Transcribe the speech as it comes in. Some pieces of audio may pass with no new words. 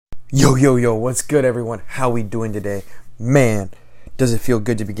Yo, what's good, everyone? How we doing today? Man, does it feel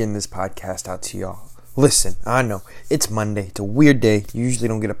good to be getting this podcast out to y'all. Listen, I know, it's Monday. It's a weird day. You usually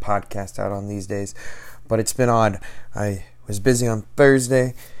don't get a podcast out on these days, but it's been odd. I was busy on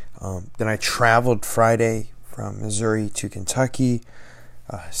Thursday. Then I traveled Friday from Missouri to Kentucky.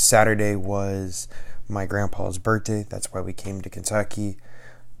 Saturday was my grandpa's birthday. That's why we came to Kentucky.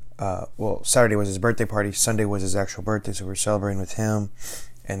 Saturday was his birthday party. Sunday was his actual birthday, so we're celebrating with him.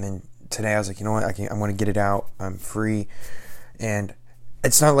 And then today I was like, you know what, I'm going to get it out. I'm free. And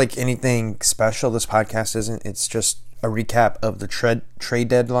it's not like anything special. This podcast isn't. It's just a recap of the trade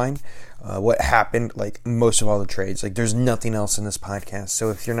deadline. What happened, like most of all the trades. Like there's nothing else in this podcast. So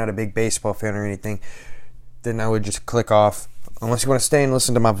if you're not a big baseball fan or anything, then I would just click off. Unless you want to stay and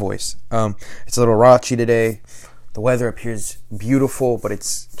listen to my voice. It's a little raunchy today. The weather appears beautiful, but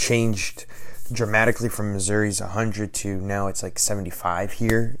it's changed dramatically from Missouri's 100 to now it's like 75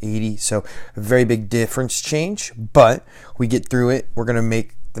 here, 80. So a very big difference change, but we get through it. We're going to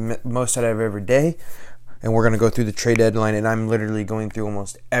make the most out of every day, and we're going to go through the trade deadline, and I'm literally going through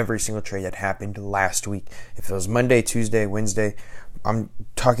almost every single trade that happened last week. If it was Monday, Tuesday, Wednesday, I'm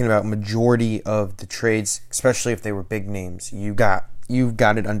talking about majority of the trades, especially if they were big names. You've got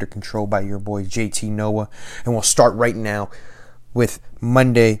it under control by your boy JT Noah, and we'll start right now with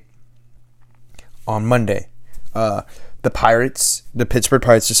Monday. On Monday, the Pittsburgh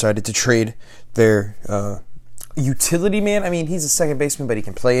Pirates decided to trade their utility man. I mean, he's a second baseman, but he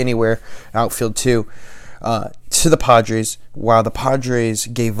can play anywhere, outfield too, to the Padres, while the Padres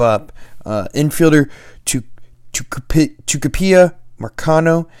gave up infielder Tucupita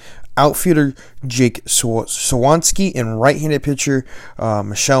Marcano, outfielder Jake Swansky, and right-handed pitcher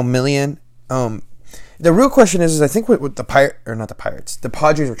Michelle Millian. The real question is I think what the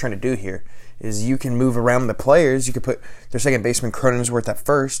Padres were trying to do here is you can move around the players. You could put their second baseman Cronensworth at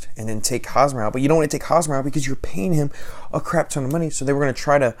first and then take Hosmer out. But you don't want to take Hosmer out because you're paying him a crap ton of money. So they were going to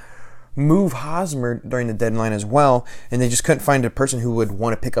try to move Hosmer during the deadline as well. And they just couldn't find a person who would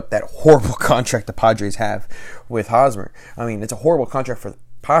want to pick up that horrible contract the Padres have with Hosmer. I mean, it's a horrible contract for the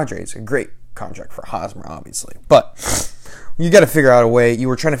Padres. A great contract for Hosmer, obviously. But you got to figure out a way. You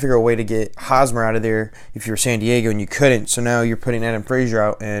were trying to figure out a way to get Hosmer out of there if you were San Diego, and you couldn't. So now you're putting Adam Frazier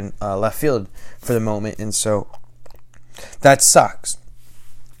out in left field for the moment. And so that sucks.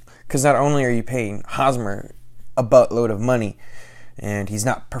 Because not only are you paying Hosmer a buttload of money, and he's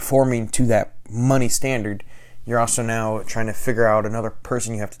not performing to that money standard, you're also now trying to figure out another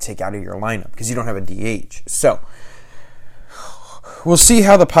person you have to take out of your lineup because you don't have a DH. So we'll see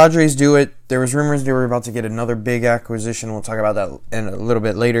how the Padres do it. There was rumors they were about to get another big acquisition. We'll talk about that in a little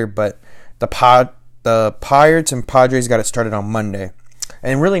bit later. But the Pirates and Padres got it started on Monday.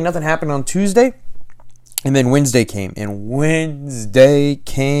 And really nothing happened on Tuesday. And then Wednesday came.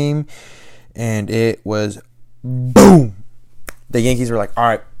 And it was boom. The Yankees were like, all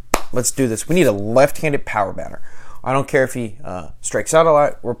right, let's do this. We need a left-handed power batter. I don't care if he strikes out a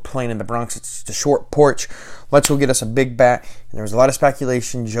lot. We're playing in the Bronx. It's a short porch. Let's go get us a big bat. And there was a lot of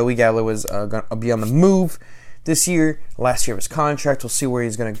speculation. Joey Gallo was going to be on the move this year. Last year of his contract. We'll see where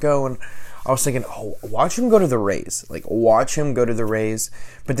he's going to go. And I was thinking, watch him go to the Rays.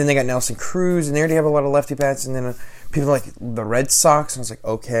 But then they got Nelson Cruz, and they already have a lot of lefty bats. And then people like the Red Sox. And I was like,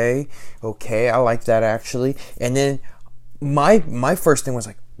 okay, I like that actually. And then my first thing was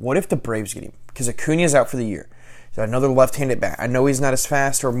like, what if the Braves get him? Because Acuna's out for the year. So another left-handed bat. I know he's not as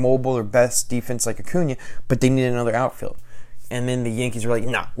fast or mobile or best defense like Acuna, but they need another outfield. And then the Yankees were like,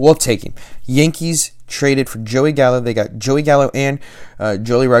 nah, we'll take him. Yankees traded for Joey Gallo. They got Joey Gallo and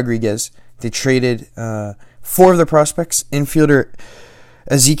Joely Rodriguez. They traded 4 of their prospects, infielder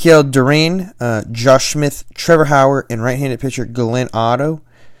Ezekiel Duran, Josh Smith, Trevor Howard, and right-handed pitcher Glenn Otto.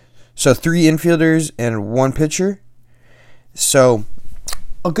 So 3 infielders and 1 pitcher. So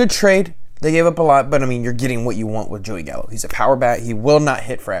a good trade. They gave up a lot, but I mean, you're getting what you want with Joey Gallo. He's a power bat. He will not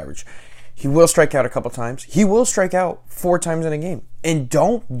hit for average. He will strike out a couple times. He will strike out 4 times in a game. And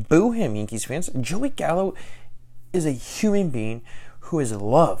don't boo him, Yankees fans. Joey Gallo is a human being who is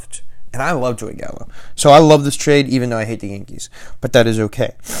loved. And I love Joey Gallo. So I love this trade, even though I hate the Yankees. But that is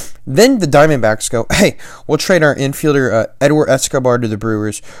okay. Then the Diamondbacks go, hey, we'll trade our infielder Edward Escobar to the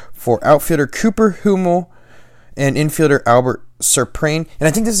Brewers for outfielder Cooper Hummel and infielder Albert Serprane. And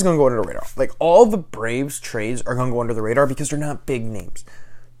I think this is going to go under the radar. Like, all the Braves trades are going to go under the radar because they're not big names.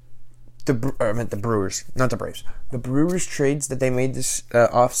 The Brewers, not the Braves. The Brewers trades that they made this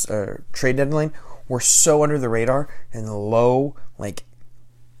trade deadline were so under the radar and low, like,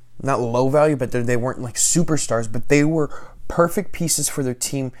 not low value, but they weren't like superstars, but they were perfect pieces for their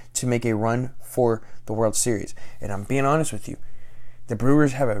team to make a run for the World Series. And I'm being honest with you. the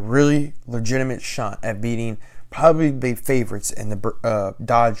Brewers have a really legitimate shot at beating probably the favorites in the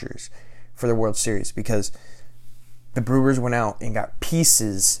Dodgers for the World Series, because the Brewers went out and got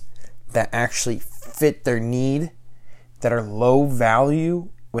pieces that actually fit their need, that are low value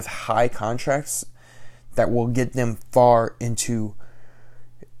with high contracts, that will get them far into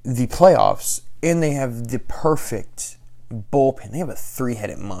the playoffs. And they have the perfect bullpen. They have a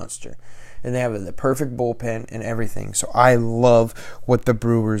 3-headed monster. And they have the perfect bullpen and everything. So I love what the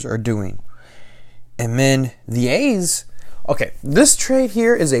Brewers are doing. And then the A's. Okay, this trade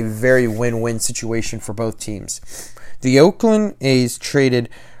here is a very win-win situation for both teams. The Oakland A's traded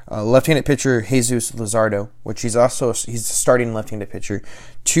left-handed pitcher Jesus Luzardo, which he's a starting left-handed pitcher,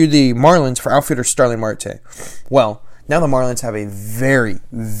 to the Marlins for outfielder Starling Marte. Well, now the Marlins have a very,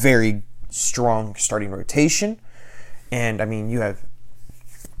 very strong starting rotation. And, I mean, you have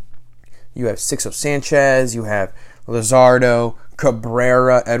Sixto Sanchez, you have Luzardo,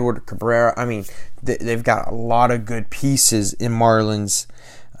 Edward Cabrera. I mean, they've got a lot of good pieces in Marlins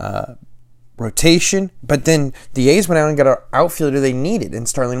rotation. But then the A's went out and got an outfielder they needed in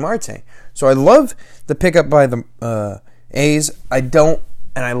Starling Marte. So I love the pickup by the A's. I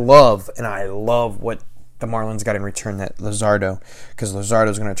love what the Marlins got in return, that Luzardo, because Luzardo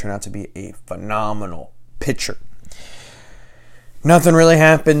is going to turn out to be a phenomenal pitcher. Nothing really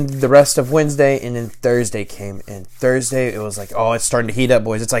happened the rest of Wednesday, and then Thursday came. And Thursday, it was like, oh, it's starting to heat up,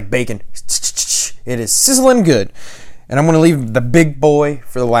 boys. It's like bacon. It is sizzling good. And I'm going to leave the big boy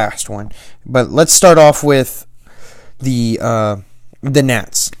for the last one. But let's start off with the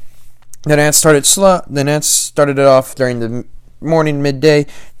Nats. The Nats started slow. The Nats started it off during the morning, midday.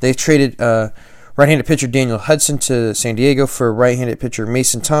 They traded right-handed pitcher Daniel Hudson to San Diego for right-handed pitcher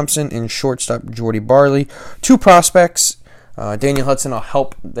Mason Thompson and shortstop Jordy Barley. 2 prospects. Daniel Hudson will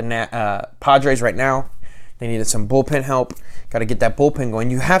help the Padres right now. They needed some bullpen help. Got to get that bullpen going.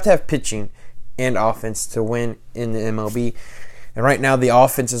 You have to have pitching and offense to win in the MLB. And right now the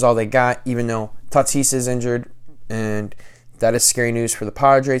offense is all they got, even though Tatis is injured. And that is scary news for the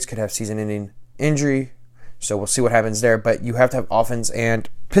Padres. Could have season-ending injury. So we'll see what happens there. But you have to have offense and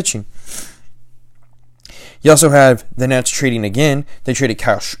pitching. You also have the Nats trading again. They traded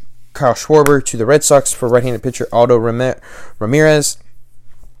Kyle Schwarber to the Red Sox for right-handed pitcher Aldo Ramirez.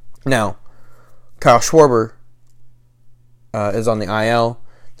 Now, Kyle Schwarber is on the IL.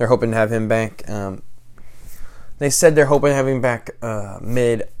 They're hoping to have him back. They said they're hoping to have him back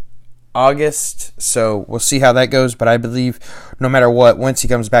mid-August, so we'll see how that goes. But I believe no matter what, once he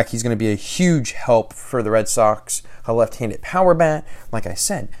comes back, he's going to be a huge help for the Red Sox. A left-handed power bat, like I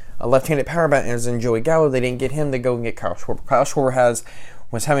said, a left-handed power bat is in Joey Gallo. They didn't get him. They go and get Kyle Schwarber. Kyle Schwarber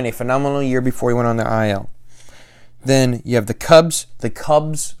was having a phenomenal year before he went on the IL. Then you have the Cubs. The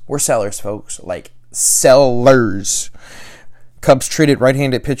Cubs were sellers, folks. Like, sellers. Cubs traded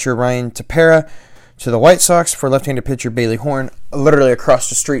right-handed pitcher Ryan Tepera to the White Sox for left-handed pitcher Bailey Horn. Literally across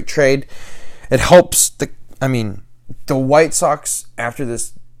the street trade. It helps the White Sox, after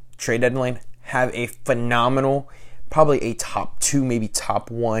this trade deadline, have a phenomenal, probably a top 2, maybe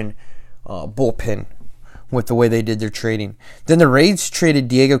top 1 bullpen with the way they did their trading. Then the Rays traded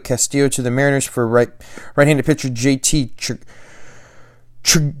Diego Castillo to the Mariners for right-handed pitcher JT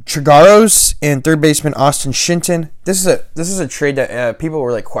Trigaros and third baseman Austin Shinton. This is a trade that people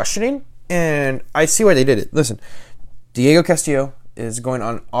were like questioning, and I see why they did it. Listen, Diego Castillo is going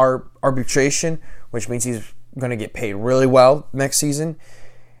on arbitration, which means he's going to get paid really well next season.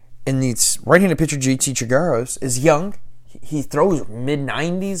 And the right-handed pitcher JT Trigaros is young. He throws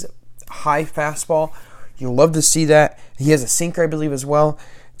mid-90s, high fastball. You'll love to see that. He has a sinker, I believe, as well.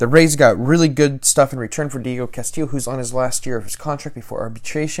 The Rays got really good stuff in return for Diego Castillo, who's on his last year of his contract before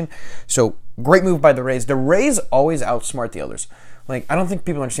arbitration. So, great move by the Rays. The Rays always outsmart the others. Like, I don't think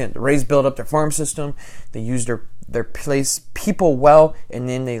people understand. The Rays build up their farm system. They use their place people well, and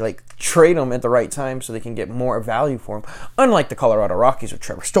then they trade them at the right time so they can get more value for them. Unlike the Colorado Rockies with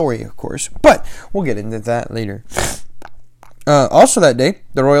Trevor Story, of course. But we'll get into that later. Also that day,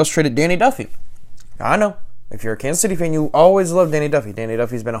 the Royals traded Danny Duffy. I know. If you're a Kansas City fan, you always love Danny Duffy. Danny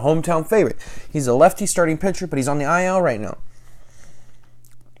Duffy's been a hometown favorite. He's a lefty starting pitcher, but he's on the IL right now.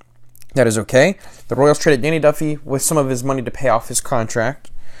 That is okay. The Royals traded Danny Duffy with some of his money to pay off his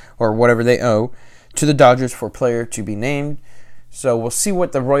contract, or whatever they owe, to the Dodgers for a player to be named. So we'll see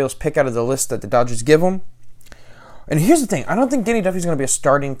what the Royals pick out of the list that the Dodgers give them. And here's the thing. I don't think Danny Duffy's going to be a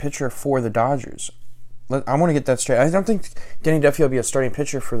starting pitcher for the Dodgers. I want to get that straight. I don't think Danny Duffy will be a starting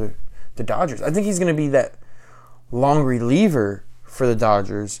pitcher for the Dodgers. I think he's going to be that long reliever for the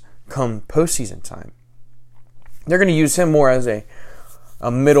Dodgers come postseason time. They're going to use him more as a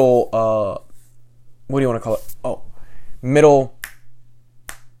middle, what do you want to call it? Oh, middle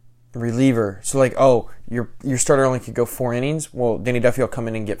reliever. So like, your starter only could go 4 innings. Well, Danny Duffy will come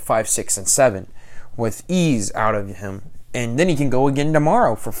in and get 5, 6, and 7 with ease out of him. And then he can go again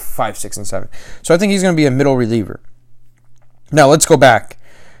tomorrow for 5, 6, and 7. So I think he's going to be a middle reliever. Now let's go back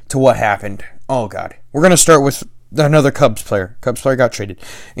to what happened. Oh, God. We're going to start with another Cubs player. Cubs player got traded.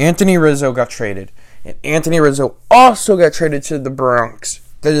 Anthony Rizzo got traded. And Anthony Rizzo also got traded to the Bronx,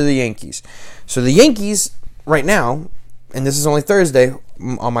 to the Yankees. So the Yankees, right now, and this is only Thursday,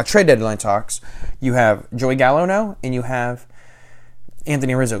 on my trade deadline talks, you have Joey Gallo now, and you have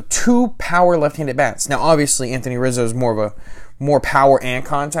Anthony Rizzo. 2 power left-handed bats. Now, obviously, Anthony Rizzo is more power and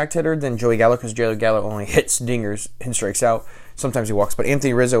contact hitter than Joey Gallo, because Joey Gallo only hits dingers and strikes out. Sometimes he walks. But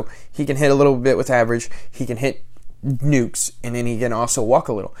Anthony Rizzo, he can hit a little bit with average. He can hit nukes, and then he can also walk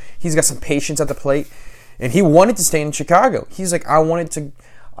a little. He's got some patience at the plate, and he wanted to stay in Chicago. He's like, I wanted to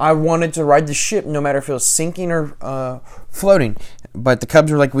ride the ship no matter if it was sinking or floating. But the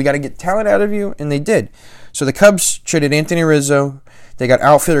Cubs were like, we got to get talent out of you, and they did. So the Cubs traded Anthony Rizzo. They got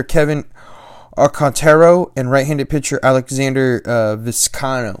outfielder Kevin Alcantara and right-handed pitcher Alexander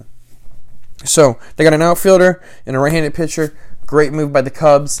Vizcaino. So they got an outfielder and a right-handed pitcher. Great move by the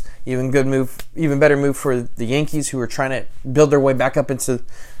Cubs. Even better move for the Yankees, who were trying to build their way back up into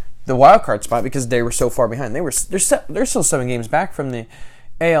the wild card spot because they were so far behind. They're still 7 games back from the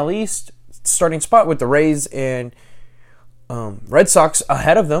AL East starting spot with the Rays and Red Sox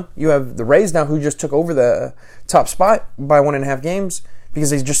ahead of them. You have the Rays now, who just took over the top spot by 1.5 games because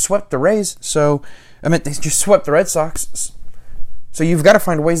they just swept the Rays. They just swept the Red Sox. So you've got to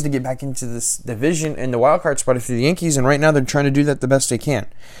find ways to get back into this division and the wild card spot if you're the Yankees, and right now they're trying to do that the best they can.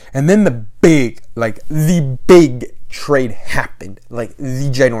 And then the big trade happened, like the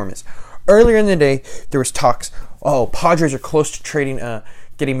ginormous. Earlier in the day, there was talks, Padres are close to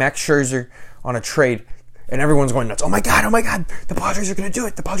getting Max Scherzer on a trade, and everyone's going nuts. Oh my God, the Padres are going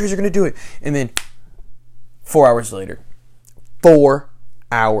to do it. And then 4 hours later,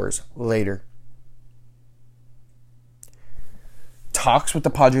 talks with the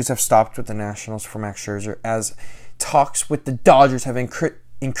Padres have stopped with the Nationals for Max Scherzer, as talks with the Dodgers have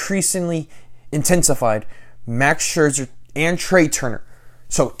increasingly intensified. Max Scherzer and Trey Turner.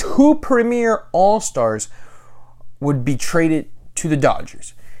 So 2 premier all-stars would be traded to the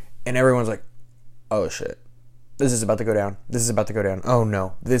Dodgers. And everyone's like, oh shit, this is about to go down. Oh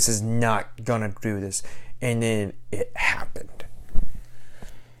no, this is not going to do this. And then it happened.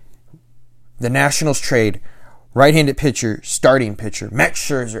 The Nationals trade right-handed pitcher, starting pitcher, Max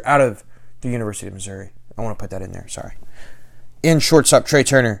Scherzer out of the University of Missouri. I want to put that in there, sorry. And shortstop Trey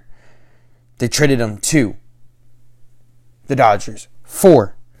Turner. They traded him to the Dodgers.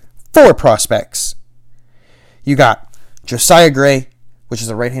 4 prospects. You got Josiah Gray, which is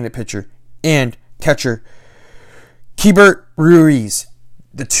a right-handed pitcher, and catcher Keibert Ruiz,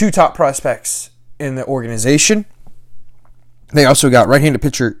 the 2 top prospects in the organization. They also got right-handed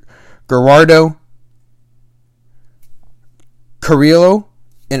pitcher Gerardo Carrillo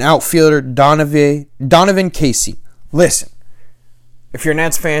and outfielder Donovan Casey. Listen, if you're a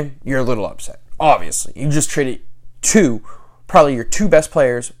Nats fan, you're a little upset. Obviously, you just traded probably your 2 best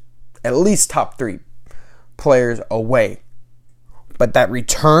players, at least top 3 players away. But that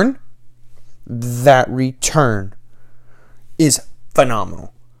return is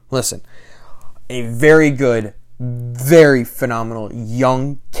phenomenal. Listen, a very good, very phenomenal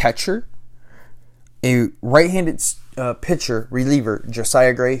young catcher, a right-handed pitcher, reliever,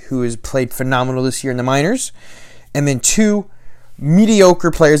 Josiah Gray, who has played phenomenal this year in the minors, and then 2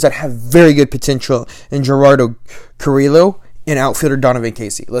 mediocre players that have very good potential in Gerardo Carrillo and outfielder Donovan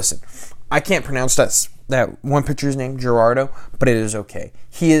Casey. Listen, I can't pronounce that one pitcher's name, Gerardo, but it is okay.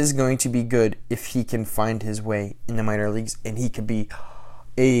 He is going to be good if he can find his way in the minor leagues, and he could be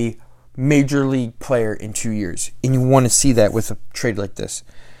a major league player in 2 years. And you want to see that with a trade like this.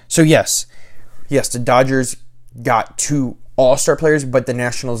 So yes, the Dodgers got 2 all-star players, but the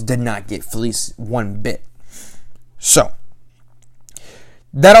Nationals did not get fleeced one bit. So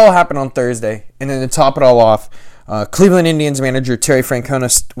that all happened on Thursday, and then to top it all off, Cleveland Indians manager Terry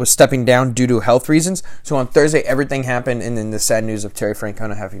Francona was stepping down due to health reasons. So on Thursday, everything happened, and then the sad news of Terry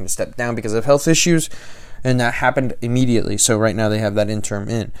Francona having to step down because of health issues, and that happened immediately. So right now they have that interim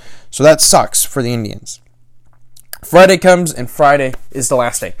in. So that sucks for the Indians. Friday comes, and Friday is the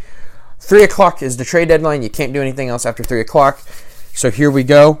last day. 3 o'clock is the trade deadline. You can't do anything else after 3 o'clock. So here we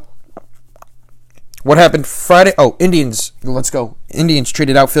go. What happened Friday? Oh, Indians. Let's go. Indians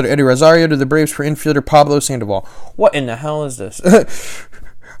traded outfielder Eddie Rosario to the Braves for infielder Pablo Sandoval. What in the hell is this?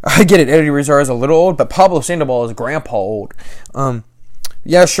 I get it. Eddie Rosario is a little old, but Pablo Sandoval is grandpa old.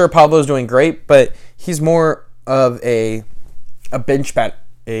 Yeah, sure, Pablo's doing great, but he's more of a bench bat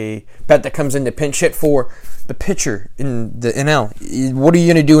a bet that comes in to pinch hit for the pitcher in the NL. What are you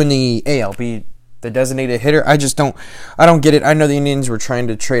going to do in the AL? Be the designated hitter? I don't get it. I know the Indians were trying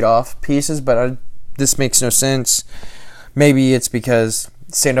to trade off pieces, but this makes no sense. Maybe it's because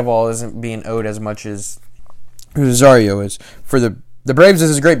Sandoval isn't being owed as much as Rosario is. For the Braves, this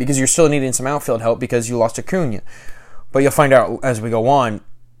is great because you're still needing some outfield help because you lost Acuna. But you'll find out as we go on,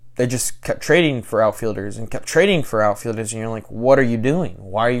 they just kept trading for outfielders and kept trading for outfielders, and you're like, what are you doing?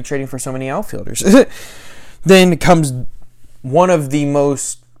 Why are you trading for so many outfielders? Then comes one of the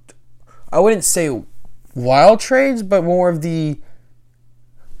most, I wouldn't say wild trades, but more of the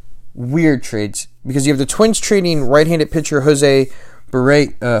weird trades. Because you have the Twins trading right-handed pitcher Jose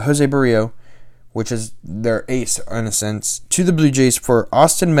Barrio, which is their ace in a sense, to the Blue Jays for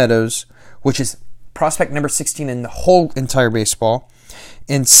Austin Meadows, which is prospect number 16 in the whole entire baseball,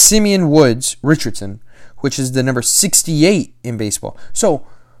 and Simeon Woods Richardson, which is the number 68 in baseball. So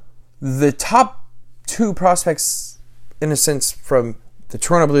the top two prospects, in a sense, from the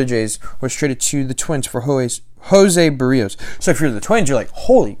Toronto Blue Jays was traded to the Twins for Jose Barrios. So if you're the Twins, you're like,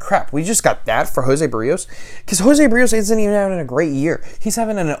 holy crap, we just got that for Jose Barrios? Because Jose Barrios isn't even having a great year. He's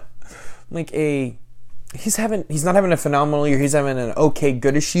having he's not having a phenomenal year. He's having an okay,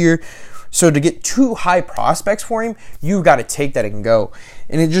 goodish year. So to get two high prospects for him, you've got to take that and go.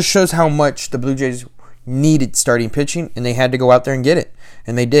 And it just shows how much the Blue Jays needed starting pitching, and they had to go out there and get it.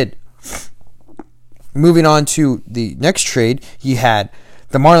 And they did. Moving on to the next trade, you had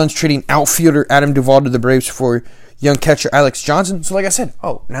the Marlins trading outfielder Adam Duvall to the Braves for young catcher Alex Johnson. So like I said,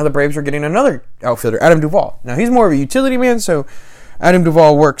 now the Braves are getting another outfielder, Adam Duvall. Now he's more of a utility man, so Adam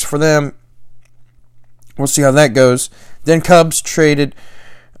Duvall works for them. We'll see how that goes. Then Cubs traded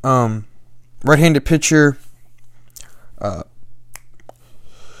right-handed pitcher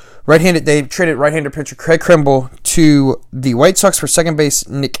they traded right-handed pitcher Craig Kimbrel to the White Sox for second base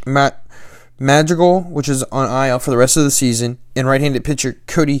Nick Madrigal, which is on IL for the rest of the season, and right-handed pitcher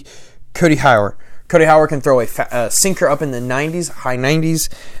Cody Hauer. Cody Hauer can throw a sinker up in the 90s, high 90s,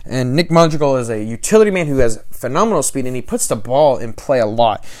 and Nick Madrigal is a utility man who has phenomenal speed, and he puts the ball in play a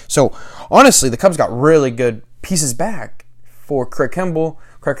lot. So, honestly, the Cubs got really good pieces back for Craig Kimbrel.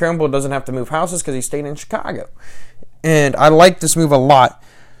 Craig Kimbrel doesn't have to move houses because he stayed in Chicago. And I like this move a lot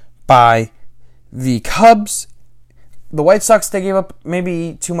by the Cubs. The White Sox, they gave up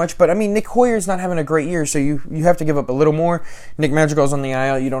maybe too much, but I mean, Nick Hoyer's not having a great year, so you have to give up a little more. Nick Madrigal's on the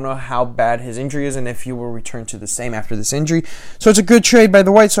IL. You don't know how bad his injury is and if he will return to the same after this injury. So it's a good trade by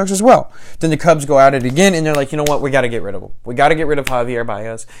the White Sox as well. Then the Cubs go at it again, and they're like, you know what? We got to get rid of him. We got to get rid of Javier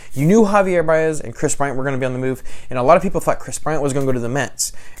Baez. You knew Javier Baez and Chris Bryant were going to be on the move, and a lot of people thought Chris Bryant was going to go to the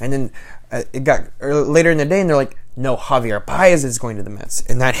Mets. And then it got later in the day, and they're like, no, Javier Baez is going to the Mets,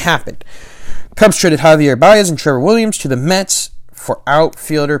 and that happened. Cubs traded Javier Baez and Trevor Williams to the Mets for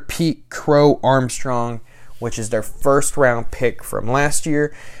outfielder Pete Crow Armstrong, which is their first-round pick from last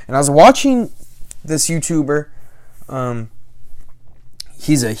year. And I was watching this YouTuber.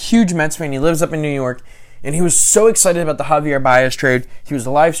 He's a huge Mets fan. He lives up in New York. And he was so excited about the Javier Baez trade. He was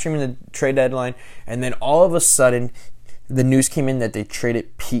live streaming the trade deadline. And then all of a sudden, the news came in that they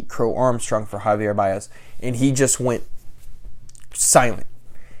traded Pete Crow Armstrong for Javier Baez. And he just went silent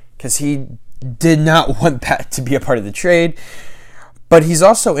because he did not want that to be a part of the trade. But he's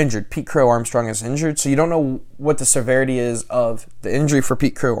also injured. Pete Crow Armstrong is injured, so you don't know what the severity is of the injury for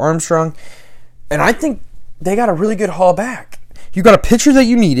Pete Crow Armstrong. And I think they got a really good haul back. You got a pitcher that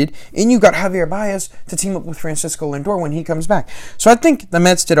you needed, and you got Javier Baez to team up with Francisco Lindor when he comes back. So I think the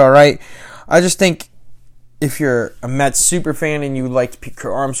Mets did all right. I just think if you're a Mets super fan and you liked Pete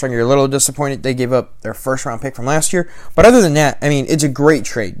Crow Armstrong, you're a little disappointed they gave up their first-round pick from last year. But other than that, I mean, it's a great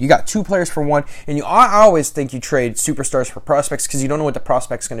trade. You got two players for one, and I always think you trade superstars for prospects because you don't know what the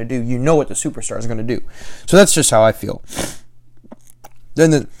prospect's going to do. You know what the superstar is going to do. So that's just how I feel.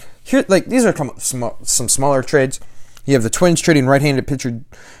 Then these are some smaller trades. You have the Twins trading right-handed pitcher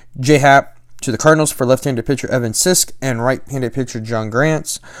J. Happ to the Cardinals for left-handed pitcher Evan Sisk and right-handed pitcher John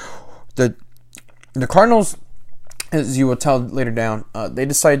Grants. The Cardinals, as you will tell later down, they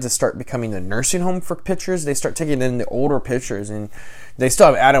decided to start becoming the nursing home for pitchers. They start taking in the older pitchers, and they still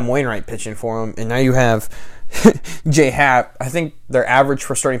have Adam Wainwright pitching for them. And now you have J. Happ. I think their average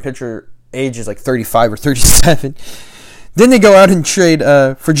for starting pitcher age is like 35 or 37. Then they go out and trade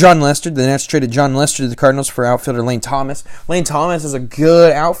for John Lester. The Nats traded John Lester to the Cardinals for outfielder Lane Thomas. Lane Thomas is a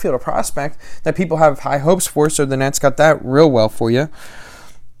good outfielder prospect that people have high hopes for, so the Nats got that real well for you.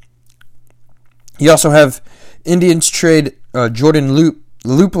 You also have Indians trade Jordan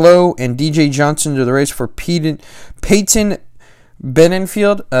Luplow and DJ Johnson to the Rays for Peyton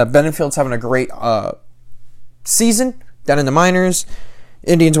Benenfield. Benenfield's having a great season down in the minors.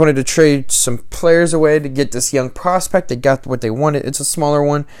 Indians wanted to trade some players away to get this young prospect. They got what they wanted. It's a smaller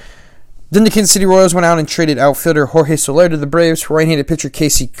one. Then the Kansas City Royals went out and traded outfielder Jorge Soler to the Braves for right-handed pitcher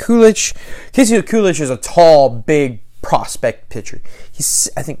Casey Coolidge. Casey Coolidge is a tall, big prospect pitcher. He's,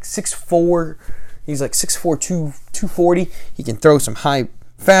 I think, 6'4". He's like 6'4", 240. He can throw some high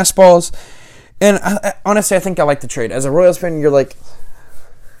fastballs. And honestly, I think I like the trade. As a Royals fan, you're like,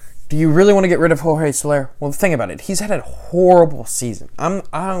 do you really want to get rid of Jorge Soler? Well, think about it. He's had a horrible season. I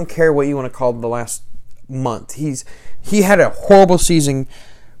don't care what you want to call the last month. He had a horrible season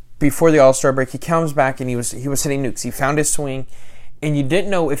before the All-Star break. He comes back and he was hitting nukes. He found his swing, and you didn't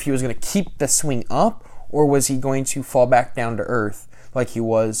know if he was going to keep the swing up or was he going to fall back down to earth like he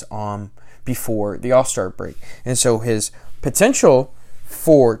was before the All-Star break. And so his potential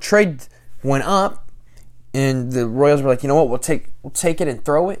for trade went up, and the Royals were like, you know what, we'll take it and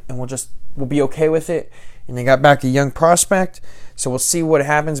throw it, and we'll be okay with it. And they got back a young prospect, so we'll see what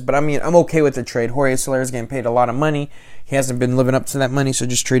happens. But I mean, I'm okay with the trade. Jorge Soler is getting paid a lot of money. He hasn't been living up to that money, so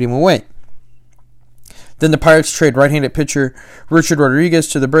just trade him away. Then the Pirates trade right-handed pitcher Richard Rodriguez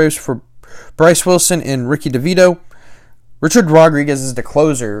to the Braves for Bryce Wilson and Ricky DeVito. Richard Rodriguez is the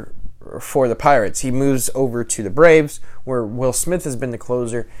closer for the Pirates. He moves over to the Braves, where Will Smith has been the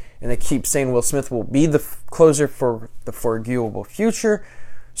closer, and they keep saying Will Smith will be the closer for the foreseeable future.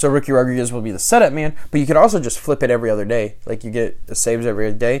 So Ricky Rodriguez will be the setup man, but you could also just flip it every other day. Like you get the saves every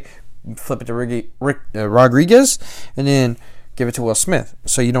other day, flip it to Rodriguez, and then give it to Will Smith.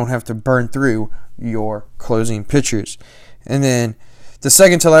 So you don't have to burn through your closing pitchers. And then the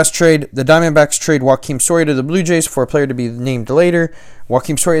second to last trade, the Diamondbacks trade Joakim Soria to the Blue Jays for a player to be named later.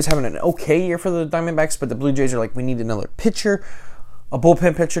 Joakim Soria is having an okay year for the Diamondbacks, but the Blue Jays are like, we need another pitcher, a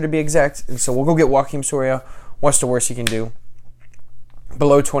bullpen pitcher to be exact. And so we'll go get Joakim Soria. What's the worst he can do?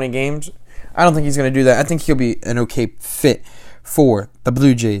 Below 20 games? I don't think he's going to do that. I think he'll be an okay fit for the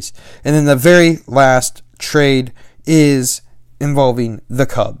Blue Jays. And then the very last trade is involving the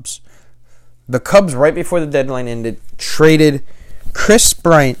Cubs. The Cubs, right before the deadline ended, traded Kris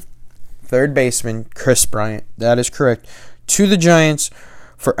Bryant, third baseman Kris Bryant, that is correct, to the Giants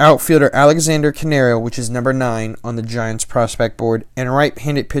for outfielder Alexander Canario, which is number 9 on the Giants prospect board, and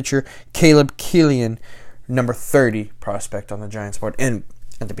right-handed pitcher Caleb Killian, number 30 prospect on the Giants board. And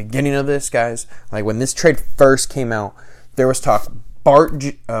at the beginning of this, guys, like when this trade first came out, there was talk Bart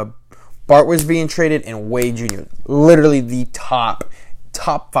was being traded and Wade Jr. Literally the top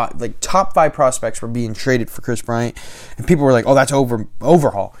 5 prospects were being traded for Kris Bryant, and people were like, "Oh, that's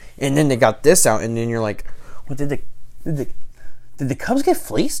overhaul." And then they got this out, and then you're like, "What did the Cubs get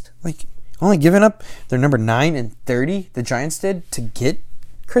fleeced? Like only giving up their number 9 and 30, the Giants did, to get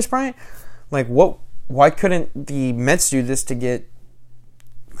Kris Bryant? Like what? Why couldn't the Mets do this to get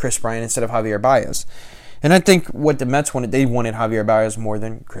Kris Bryant instead of Javier Baez?" And I think what the Mets wanted, they wanted Javier Baez more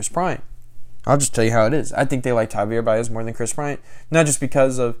than Kris Bryant. I'll just tell you how it is. I think they liked Javier Baez more than Kris Bryant. Not just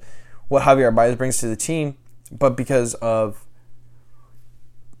because of what Javier Baez brings to the team, but because of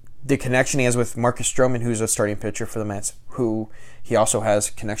the connection he has with Marcus Stroman, who's a starting pitcher for the Mets, who he also has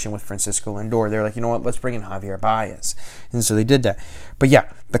connection with Francisco Lindor. They're like, you know what, let's bring in Javier Baez. And so they did that. But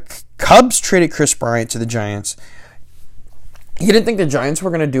yeah, the Cubs traded Kris Bryant to the Giants. You didn't think the Giants were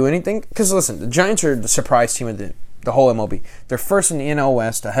going to do anything? Because listen, the Giants are the surprise team of the whole MLB. They're first in the NL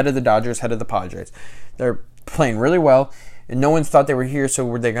West, ahead of the Dodgers, ahead of the Padres. They're playing really well, and no one thought they were here, so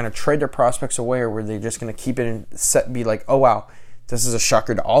were they going to trade their prospects away, or were they just going to keep it and be like, oh wow, this is a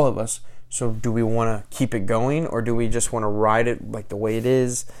shocker to all of us, so do we want to keep it going, or do we just want to ride it like the way it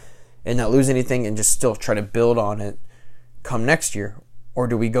is and not lose anything and just still try to build on it come next year, or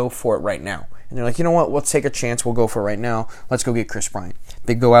do we go for it right now? And they're like, you know what, let's take a chance, we'll go for it right now, let's go get Kris Bryant.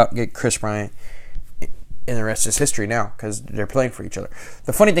 They go out and get Kris Bryant, and the rest is history now because they're playing for each other.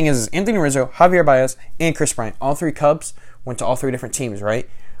 The funny thing is Anthony Rizzo, Javier Baez, and Kris Bryant, all 3 Cubs went to all 3 different teams, right?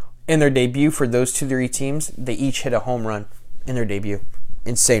 In their debut for those 3 teams, they each hit a home run in their debut.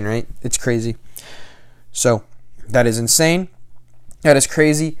 Insane, right? It's crazy. So, that is insane. That is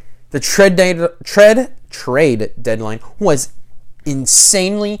crazy. The trade deadline was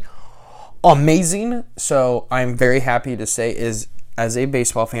insanely amazing. So, I'm very happy to say as a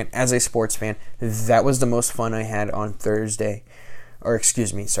baseball fan, as a sports fan, that was the most fun I had on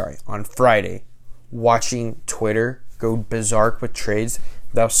on Friday. Watching Twitter go bizarre with trades,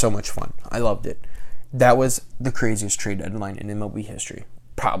 that was so much fun. I loved it. That was the craziest trade deadline in MLB history.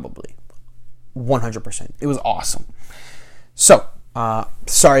 Probably. 100%. It was awesome. So,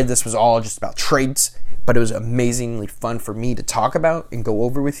 sorry this was all just about trades, but it was amazingly fun for me to talk about and go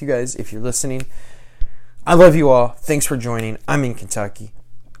over with you guys if you're listening. I love you all. Thanks for joining. I'm in Kentucky.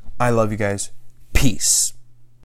 I love you guys. Peace.